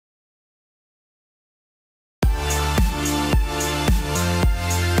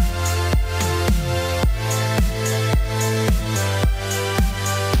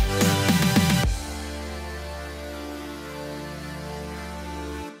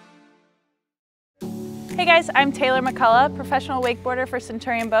Hey guys, I'm Taylor McCullough, professional wakeboarder for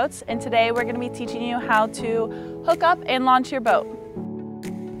Centurion Boats, and today we're going to be teaching you how to hook up and launch your boat.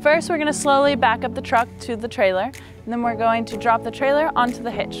 First, we're going to slowly back up the truck to the trailer, and then we're going to drop the trailer onto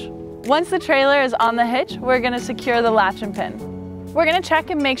the hitch. Once the trailer is on the hitch, we're going to secure the latch and pin. We're going to check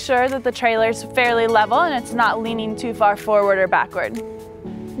and make sure that the trailer is fairly level and it's not leaning too far forward or backward.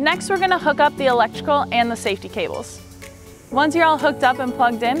 Next, we're going to hook up the electrical and the safety cables. Once you're all hooked up and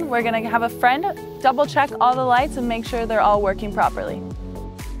plugged in, we're going to have a friend double check all the lights and make sure they're all working properly.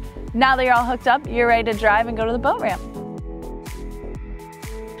 Now that you're all hooked up, you're ready to drive and go to the boat ramp.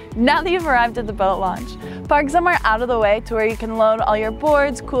 Now that you've arrived at the boat launch, park somewhere out of the way to where you can load all your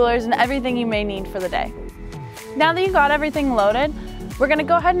boards, coolers, and everything you may need for the day. Now that you got everything loaded, we're going to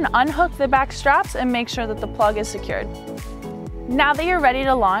go ahead and unhook the back straps and make sure that the plug is secured. Now that you're ready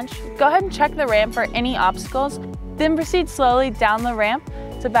to launch, go ahead and check the ramp for any obstacles, then proceed slowly down the ramp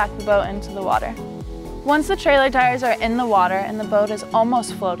to back the boat into the water. Once the trailer tires are in the water and the boat is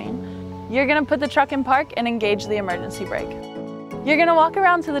almost floating, you're going to put the truck in park and engage the emergency brake. You're going to walk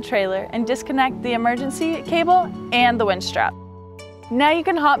around to the trailer and disconnect the emergency cable and the winch strap. Now you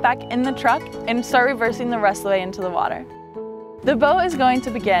can hop back in the truck and start reversing the rest of the way into the water. The boat is going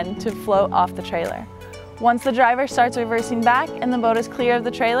to begin to float off the trailer. Once the driver starts reversing back and the boat is clear of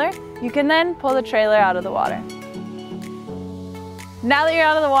the trailer, you can then pull the trailer out of the water. Now that you're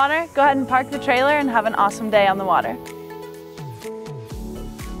out of the water, go ahead and park the trailer and have an awesome day on the water.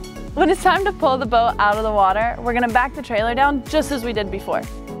 When it's time to pull the boat out of the water, we're going to back the trailer down just as we did before.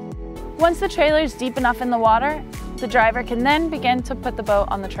 Once the trailer is deep enough in the water, the driver can then begin to put the boat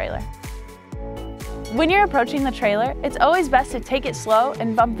on the trailer. When you're approaching the trailer, it's always best to take it slow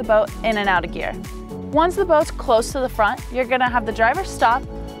and bump the boat in and out of gear. Once the boat's close to the front, you're going to have the driver stop,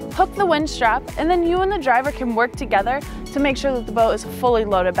 hook the winch strap, and then you and the driver can work together to make sure that the boat is fully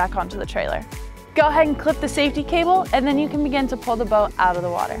loaded back onto the trailer. Go ahead and clip the safety cable, and then you can begin to pull the boat out of the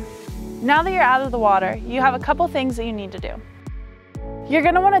water. Now that you're out of the water, you have a couple things that you need to do. You're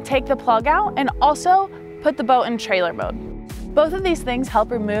going to want to take the plug out and also put the boat in trailer mode. Both of these things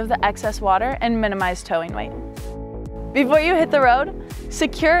help remove the excess water and minimize towing weight. Before you hit the road,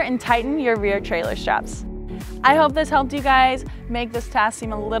 secure and tighten your rear trailer straps. I hope this helped you guys make this task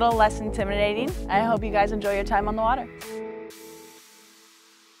seem a little less intimidating. I hope you guys enjoy your time on the water.